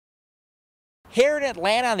Here in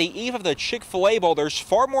Atlanta on the eve of the Chick-fil-A Bowl, there's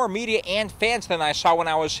far more media and fans than I saw when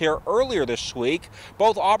I was here earlier this week.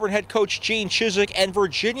 Both Auburn head coach Gene Chizik and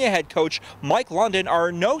Virginia head coach Mike London are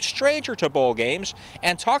no stranger to bowl games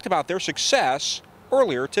and talked about their success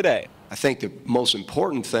earlier today. I think the most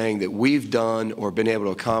important thing that we've done or been able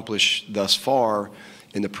to accomplish thus far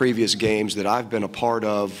in the previous games that I've been a part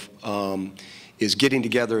of is getting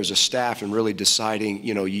together as a staff and really deciding,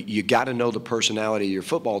 you got to know the personality of your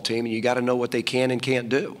football team and you got to know what they can and can't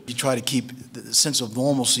do. You try to keep the sense of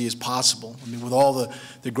normalcy as possible. I mean, with all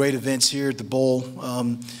the great events here at the Bowl,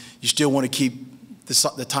 you still want to keep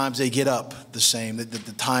the times they get up the same,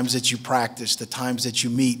 the times that you practice, the times that you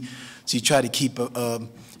meet. So you try to keep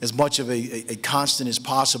as much of a constant as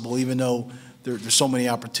possible, even though there's so many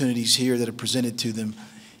opportunities here that are presented to them.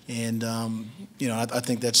 And, I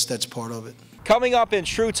think that's part of it. Coming up in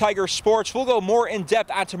True Tiger Sports, we'll go more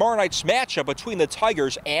in-depth on tomorrow night's matchup between the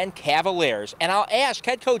Tigers and Cavaliers. And I'll ask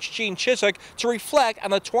head coach Gene Chizik to reflect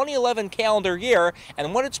on the 2011 calendar year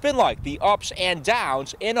and what it's been like, the ups and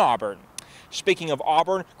downs in Auburn. Speaking of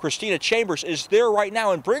Auburn, Christina Chambers is there right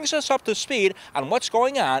now and brings us up to speed on what's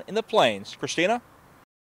going on in the Plains. Christina?